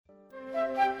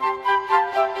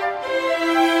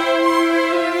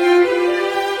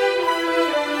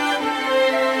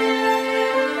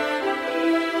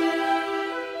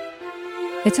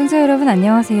애청자 여러분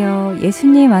안녕하세요.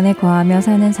 예수님 안에 거하며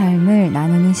사는 삶을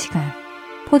나누는 시간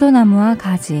포도나무와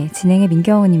가지 진행의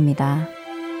민경훈입니다.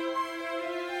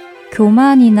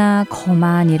 교만이나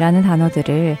거만이라는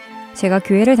단어들을 제가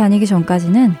교회를 다니기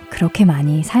전까지는 그렇게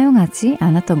많이 사용하지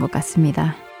않았던 것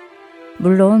같습니다.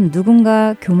 물론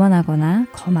누군가 교만하거나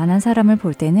거만한 사람을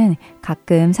볼 때는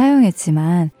가끔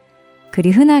사용했지만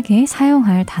그리 흔하게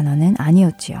사용할 단어는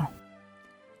아니었지요.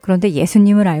 그런데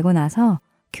예수님을 알고 나서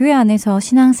교회 안에서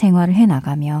신앙생활을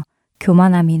해나가며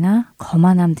교만함이나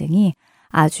거만함 등이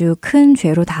아주 큰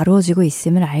죄로 다루어지고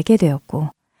있음을 알게 되었고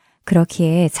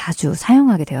그렇기에 자주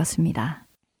사용하게 되었습니다.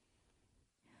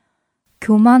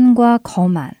 교만과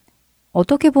거만,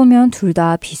 어떻게 보면 둘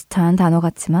다 비슷한 단어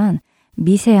같지만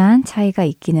미세한 차이가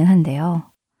있기는 한데요.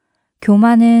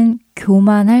 교만은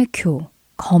교만할 교,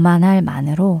 거만할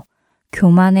만으로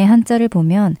교만의 한자를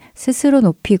보면 스스로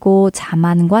높이고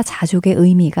자만과 자족의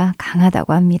의미가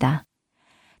강하다고 합니다.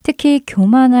 특히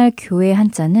교만할 교의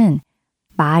한자는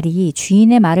말이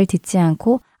주인의 말을 듣지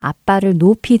않고 앞발을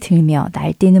높이 들며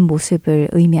날뛰는 모습을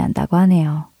의미한다고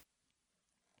하네요.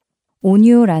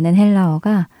 온유라는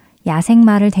헬라어가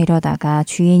야생마를 데려다가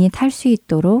주인이 탈 수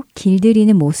있도록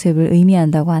길들이는 모습을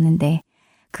의미한다고 하는데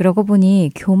그러고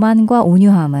보니 교만과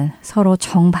온유함은 서로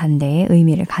정반대의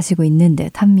의미를 가지고 있는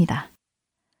듯 합니다.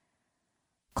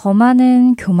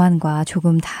 거만은 교만과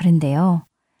조금 다른데요.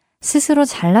 스스로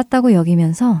잘났다고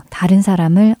여기면서 다른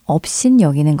사람을 업신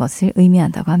여기는 것을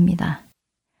의미한다고 합니다.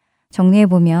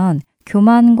 정리해보면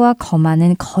교만과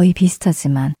거만은 거의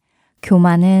비슷하지만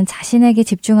교만은 자신에게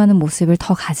집중하는 모습을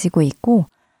더 가지고 있고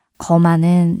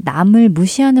거만은 남을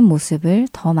무시하는 모습을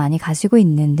더 많이 가지고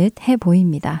있는 듯 해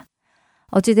보입니다.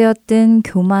 어찌되었든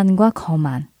교만과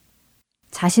거만,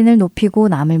 자신을 높이고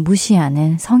남을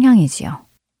무시하는 성향이지요.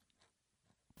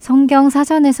 성경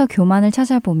사전에서 교만을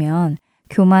찾아보면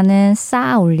교만은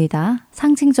쌓아 올리다,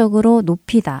 상징적으로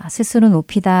높이다, 스스로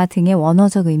높이다 등의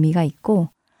원어적 의미가 있고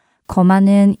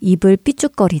거만은 입을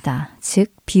삐죽거리다,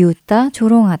 즉 비웃다,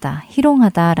 조롱하다,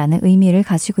 희롱하다 라는 의미를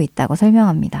가지고 있다고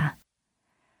설명합니다.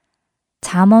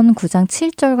 잠언 9장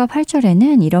 7절과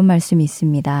 8절에는 이런 말씀이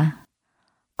있습니다.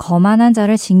 거만한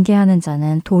자를 징계하는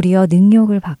자는 도리어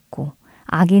능욕을 받고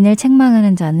악인을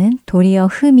책망하는 자는 도리어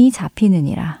흠이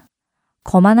잡히느니라.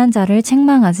 거만한 자를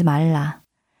책망하지 말라.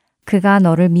 그가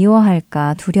너를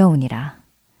미워할까 두려우니라.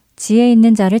 지혜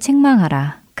있는 자를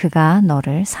책망하라. 그가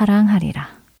너를 사랑하리라.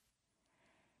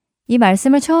 이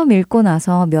말씀을 처음 읽고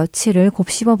나서 며칠을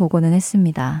곱씹어 보고는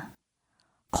했습니다.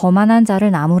 거만한 자를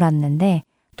나무랐는데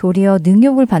도리어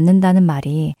능욕을 받는다는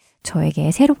말이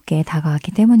저에게 새롭게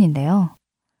다가왔기 때문인데요.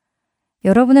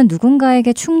 여러분은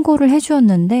누군가에게 충고를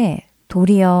해주었는데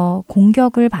도리어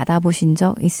공격을 받아보신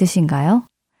적 있으신가요?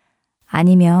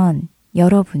 아니면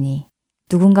여러분이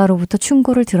누군가로부터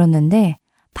충고를 들었는데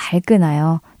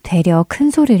발끈하여 되려 큰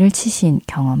소리를 치신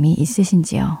경험이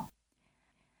있으신지요?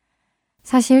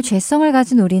 사실 죄성을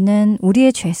가진 우리는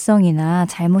우리의 죄성이나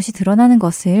잘못이 드러나는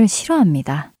것을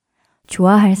싫어합니다.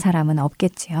 좋아할 사람은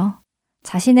없겠지요.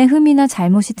 자신의 흠이나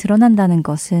잘못이 드러난다는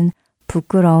것은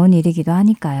부끄러운 일이기도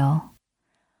하니까요.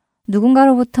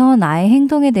 누군가로부터 나의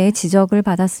행동에 대해 지적을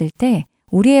받았을 때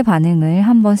우리의 반응을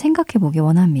한번 생각해 보기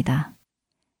원합니다.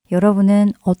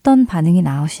 여러분은 어떤 반응이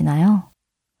나오시나요?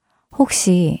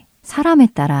 혹시 사람에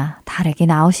따라 다르게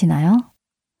나오시나요?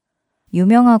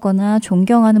 유명하거나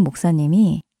존경하는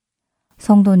목사님이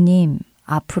성도님,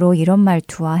 앞으로 이런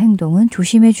말투와 행동은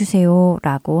조심해 주세요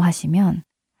라고 하시면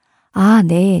아,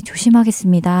 네,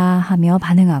 조심하겠습니다 하며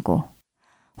반응하고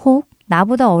혹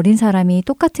나보다 어린 사람이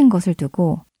똑같은 것을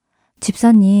두고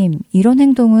집사님, 이런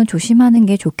행동은 조심하는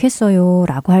게 좋겠어요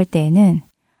라고 할 때에는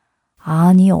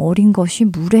아니, 어린 것이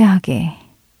무례하게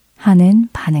하는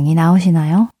반응이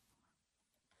나오시나요?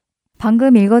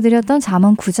 방금 읽어드렸던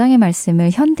잠언 9장의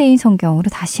말씀을 현대인 성경으로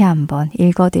다시 한번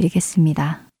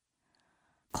읽어드리겠습니다.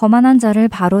 거만한 자를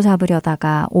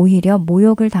바로잡으려다가 오히려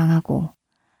모욕을 당하고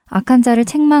악한 자를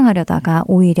책망하려다가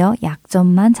오히려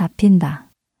약점만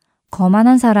잡힌다.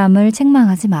 거만한 사람을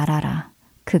책망하지 말아라.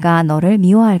 그가 너를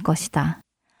미워할 것이다.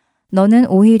 너는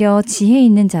오히려 지혜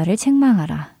있는 자를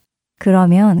책망하라.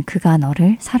 그러면 그가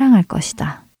너를 사랑할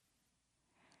것이다.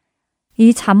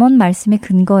 이 잠언 말씀의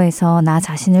근거에서 나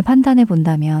자신을 판단해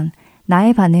본다면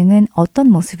나의 반응은 어떤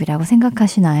모습이라고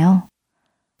생각하시나요?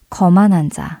 거만한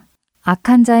자,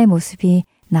 악한 자의 모습이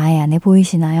나의 안에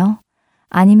보이시나요?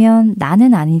 아니면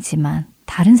나는 아니지만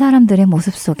다른 사람들의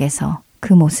모습 속에서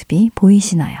그 모습이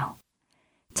보이시나요?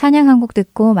 찬양 한 곡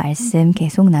듣고 말씀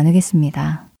계속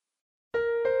나누겠습니다.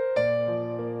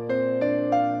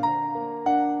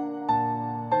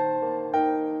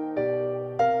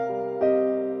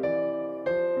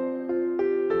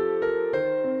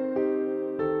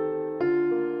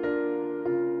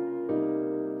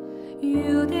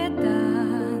 유대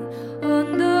땅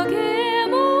언덕에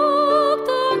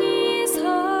목동이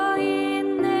서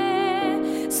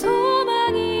있네.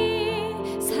 소망이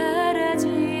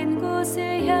사라진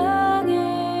곳을 향해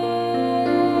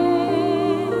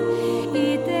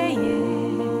이때에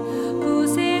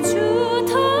구세주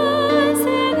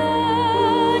탄생하셨다는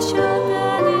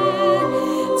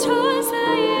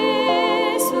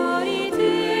천사의 소리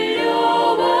들려왔네.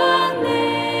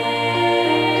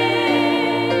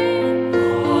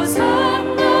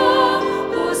 호산나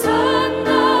호산나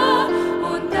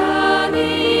온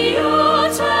땅이여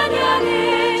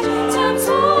찬양해. 참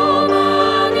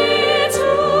소망의 주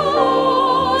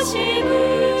오심을.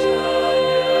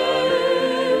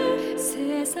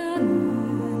 세상은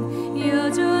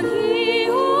여전히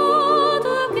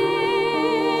어둡게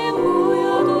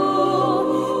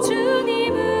보여도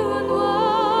주님은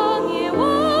왕의 왕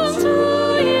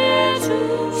주의 주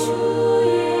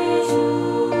주의 주.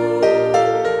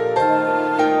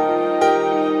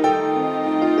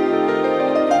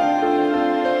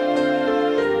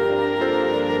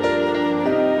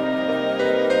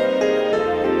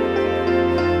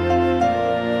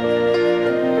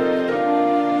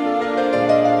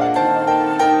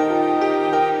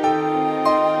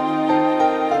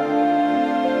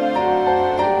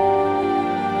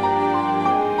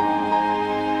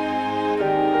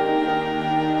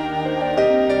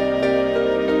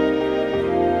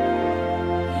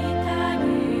 이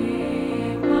땅의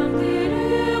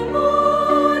왕들은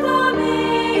무덤에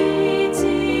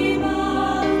있지만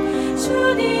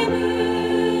주님은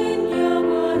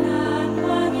영원한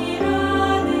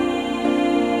왕이라네.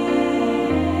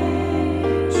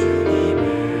 주님의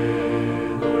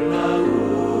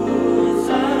놀라운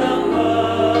사랑과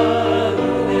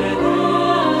은혜는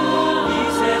이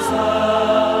세상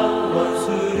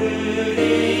원수를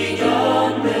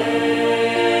이겼네.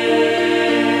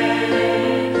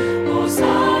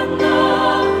 호산나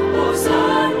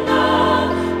호산나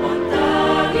온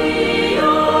땅이여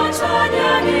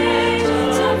찬양해.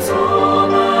 참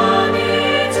소망의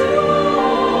주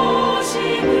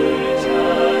오심을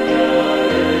찬양해.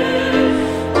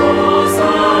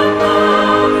 호산나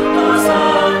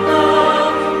호산나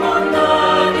온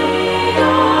땅이여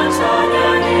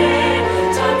찬양해.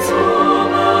 참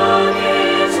소망의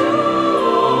주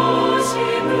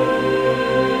오심을.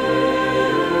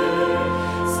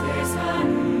 세상은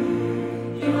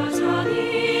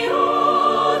여전히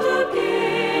어둡게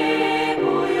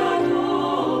보여도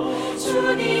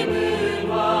주님은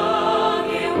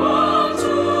왕의 왕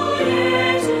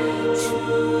주의 주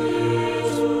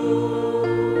주의 주.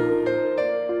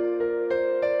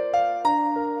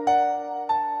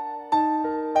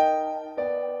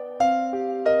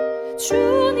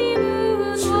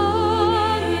 주님은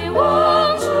왕의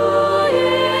왕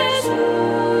주의 주.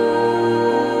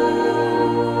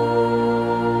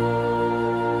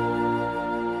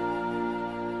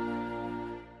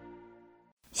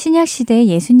 신약 시대에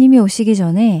예수님이 오시기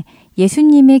전에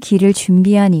예수님의 길을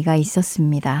준비한 이가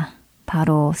있었습니다.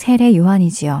 바로 세례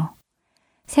요한이지요.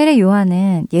 세례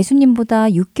요한은 예수님보다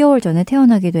 6개월 전에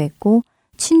태어나기도 했고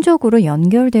친족으로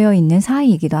연결되어 있는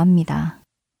사이이기도 합니다.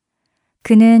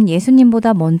 그는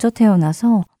예수님보다 먼저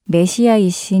태어나서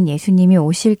메시아이신 예수님이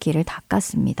오실 길을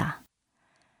닦았습니다.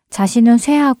 자신은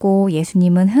쇠하고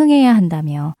예수님은 흥해야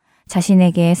한다며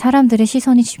자신에게 사람들의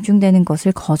시선이 집중되는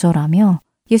것을 거절하며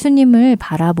예수님을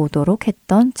바라보도록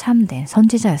했던 참된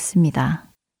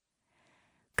선지자였습니다.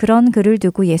 그런 그를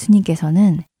두고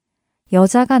예수님께서는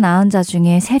여자가 낳은 자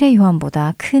중에 세례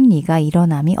요한보다 큰 이가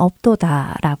일어남이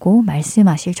없도다 라고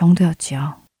말씀하실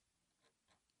정도였지요.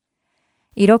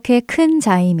 이렇게 큰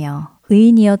자이며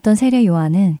의인이었던 세례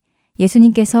요한은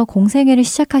예수님께서 공생애를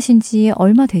시작하신 지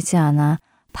얼마 되지 않아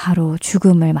바로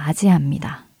죽음을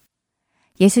맞이합니다.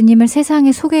 예수님을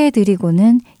세상에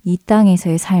소개해드리고는 이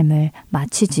땅에서의 삶을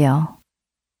마치지요.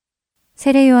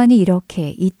 세례 요한이 이렇게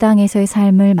이 땅에서의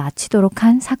삶을 마치도록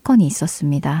한 사건이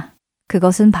있었습니다.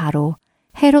 그것은 바로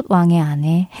헤롯 왕의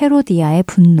아내 헤로디아의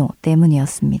분노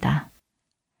때문이었습니다.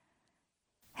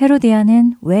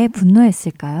 헤로디아는 왜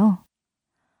분노했을까요?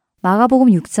 마가복음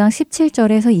 6장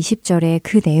 17절에서 20절에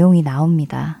그 내용이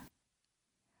나옵니다.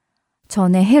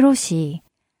 전에 헤롯이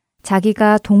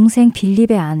자기가 동생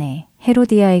빌립의 아내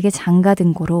헤로디아에게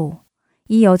장가든 고로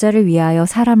이 여자를 위하여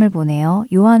사람을 보내어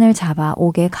요한을 잡아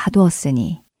옥에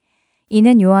가두었으니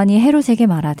이는 요한이 헤롯에게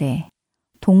말하되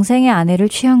동생의 아내를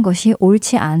취한 것이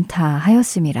옳지 않다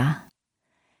하였음이라.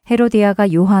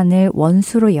 헤로디아가 요한을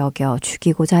원수로 여겨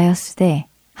죽이고자 하였으되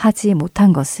하지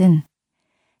못한 것은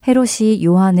헤롯이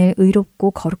요한을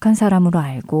의롭고 거룩한 사람으로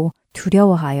알고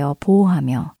두려워하여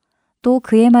보호하며 또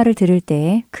그의 말을 들을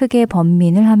때에 크게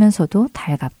번민을 하면서도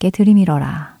달갑게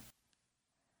들이밀어라.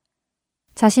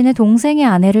 자신의 동생의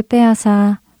아내를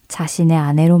빼앗아 자신의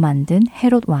아내로 만든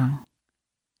헤롯 왕.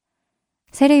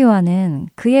 세례 요한은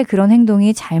그의 그런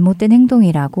행동이 잘못된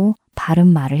행동이라고 바른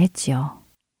말을 했지요.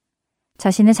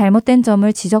 자신의 잘못된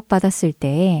점을 지적받았을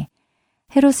때에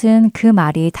헤롯은 그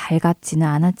말이 달갑지는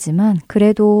않았지만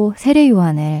그래도 세례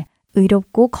요한을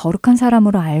의롭고 거룩한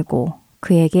사람으로 알고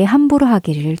그에게 함부로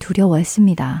하기를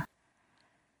두려워했습니다.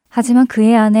 하지만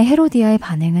그의 아내 헤로디아의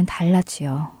반응은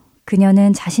달랐지요.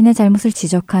 그녀는 자신의 잘못을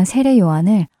지적한 세례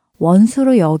요한을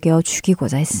원수로 여겨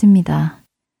죽이고자 했습니다.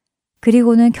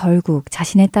 그리고는 결국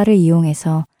자신의 딸을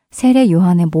이용해서 세례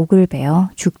요한의 목을 베어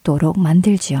죽도록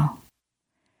만들지요.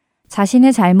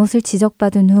 자신의 잘못을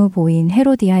지적받은 후 보인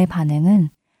헤로디아의 반응은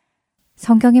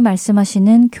성경이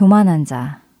말씀하시는 교만한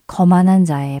자, 거만한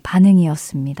자의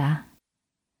반응이었습니다.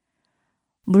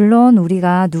 물론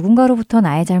우리가 누군가로부터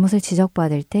나의 잘못을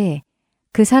지적받을 때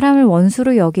그 사람을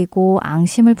원수로 여기고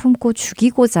앙심을 품고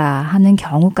죽이고자 하는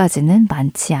경우까지는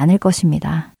많지 않을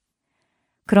것입니다.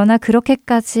 그러나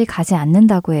그렇게까지 가지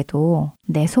않는다고 해도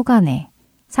내 속안에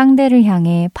상대를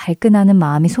향해 발끈하는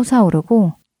마음이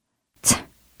솟아오르고 참,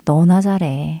 너나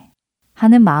잘해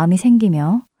하는 마음이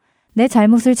생기며 내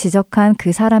잘못을 지적한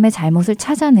그 사람의 잘못을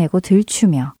찾아내고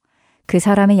들추며 그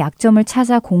사람의 약점을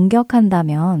찾아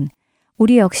공격한다면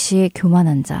우리 역시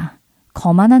교만한 자,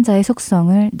 거만한 자의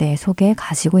속성을 내 속에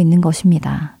가지고 있는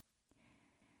것입니다.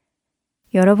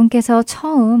 여러분께서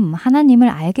처음 하나님을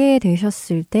알게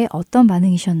되셨을 때 어떤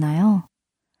반응이셨나요?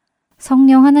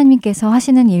 성령 하나님께서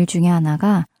하시는 일 중에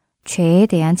하나가 죄에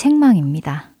대한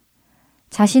책망입니다.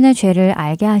 자신의 죄를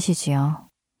알게 하시지요.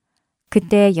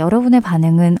 그때 여러분의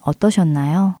반응은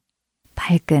어떠셨나요?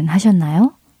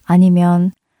 발끈하셨나요?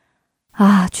 아니면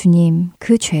아, 주님,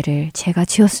 그 죄를 제가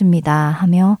지었습니다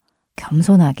하며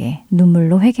겸손하게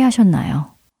눈물로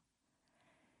회개하셨나요?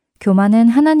 교만은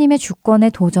하나님의 주권에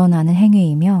도전하는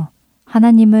행위이며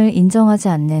하나님을 인정하지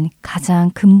않는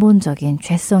가장 근본적인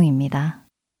죄성입니다.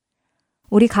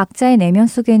 우리 각자의 내면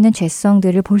속에 있는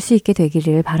죄성들을 볼 수 있게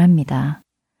되기를 바랍니다.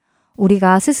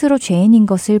 우리가 스스로 죄인인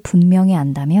것을 분명히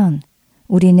안다면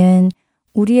우리는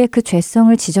우리의 그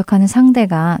죄성을 지적하는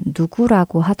상대가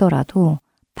누구라고 하더라도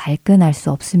발끈할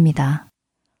수 없습니다.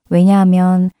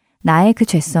 왜냐하면 나의 그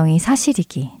죄성이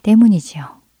사실이기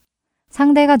때문이지요.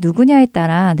 상대가 누구냐에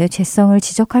따라 내 죄성을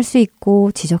지적할 수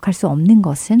있고 지적할 수 없는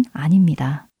것은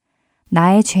아닙니다.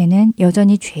 나의 죄는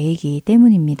여전히 죄이기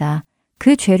때문입니다.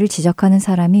 그 죄를 지적하는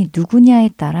사람이 누구냐에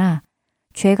따라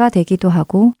죄가 되기도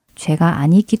하고 죄가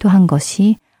아니기도 한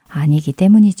것이 아니기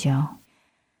때문이지요.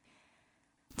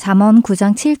 잠언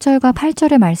 9장 7절과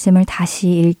 8절의 말씀을 다시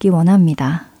읽기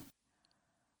원합니다.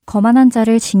 거만한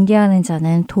자를 징계하는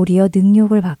자는 도리어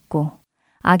능욕을 받고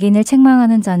악인을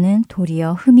책망하는 자는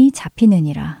도리어 흠이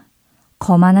잡히느니라.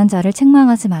 거만한 자를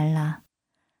책망하지 말라.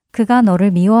 그가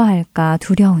너를 미워할까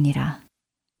두려우니라.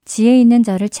 지혜 있는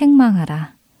자를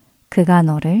책망하라. 그가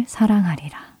너를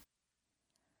사랑하리라.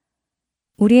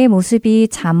 우리의 모습이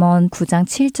잠언 9장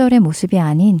 7절의 모습이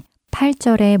아닌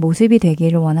 8절의 모습이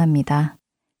되기를 원합니다.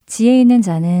 지혜 있는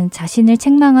자는 자신을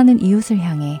책망하는 이웃을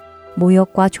향해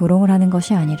모욕과 조롱을 하는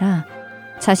것이 아니라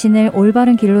자신을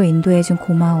올바른 길로 인도해준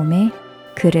고마움에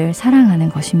그를 사랑하는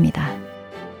것입니다.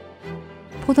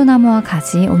 포도나무와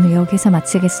가지 오늘 여기서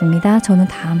마치겠습니다. 저는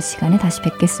다음 시간에 다시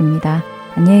뵙겠습니다.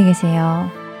 안녕히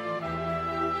계세요.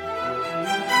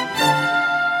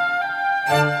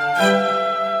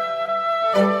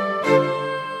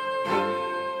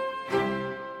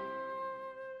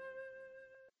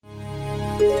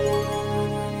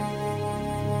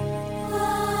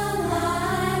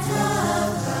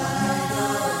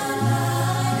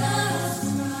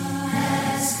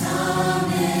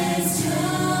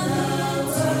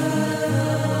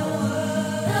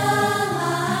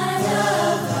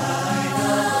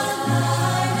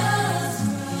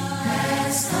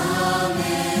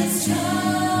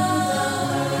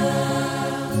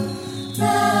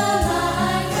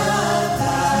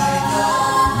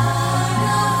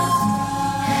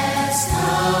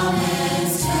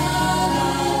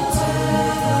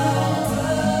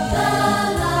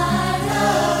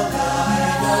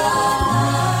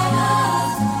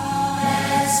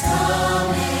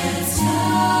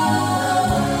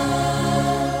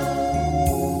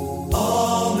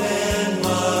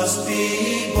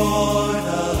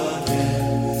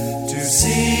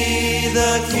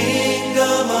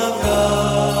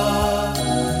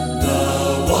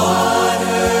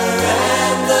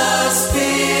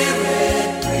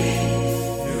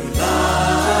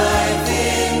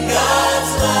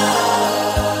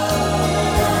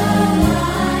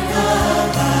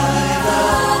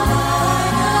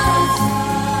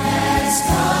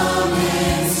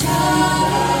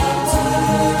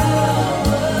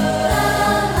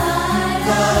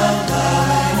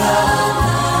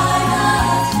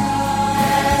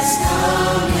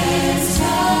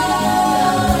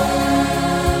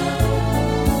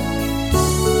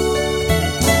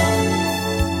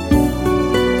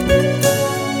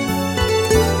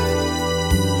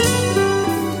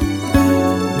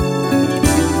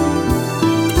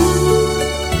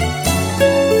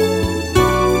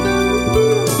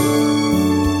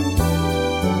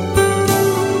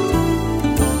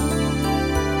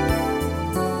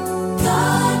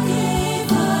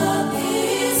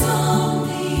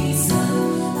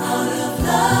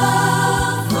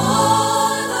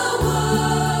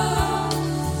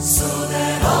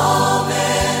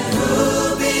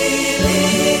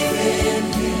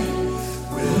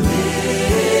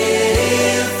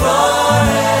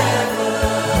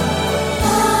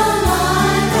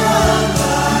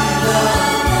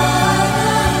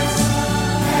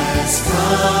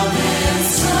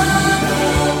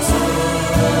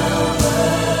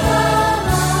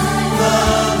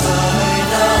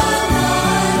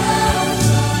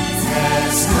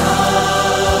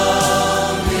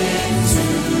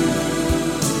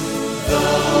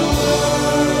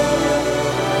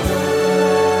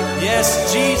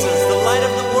 Jesus.